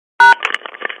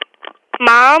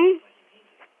Mom?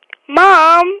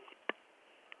 Mom?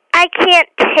 I can't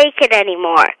take it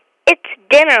anymore. It's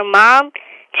dinner, Mom.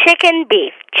 Chicken,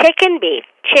 beef, chicken, beef,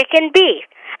 chicken, beef.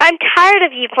 I'm tired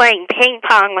of you playing ping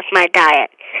pong with my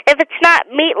diet. If it's not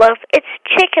meatloaf, it's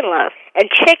chicken loaf, and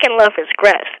chicken loaf is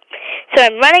gross. So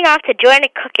I'm running off to join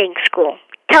a cooking school.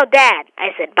 Tell Dad I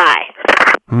said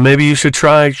bye. Maybe you should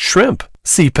try shrimp.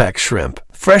 SeaPak shrimp.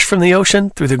 Fresh from the ocean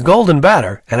through the golden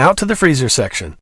batter and out to the freezer section.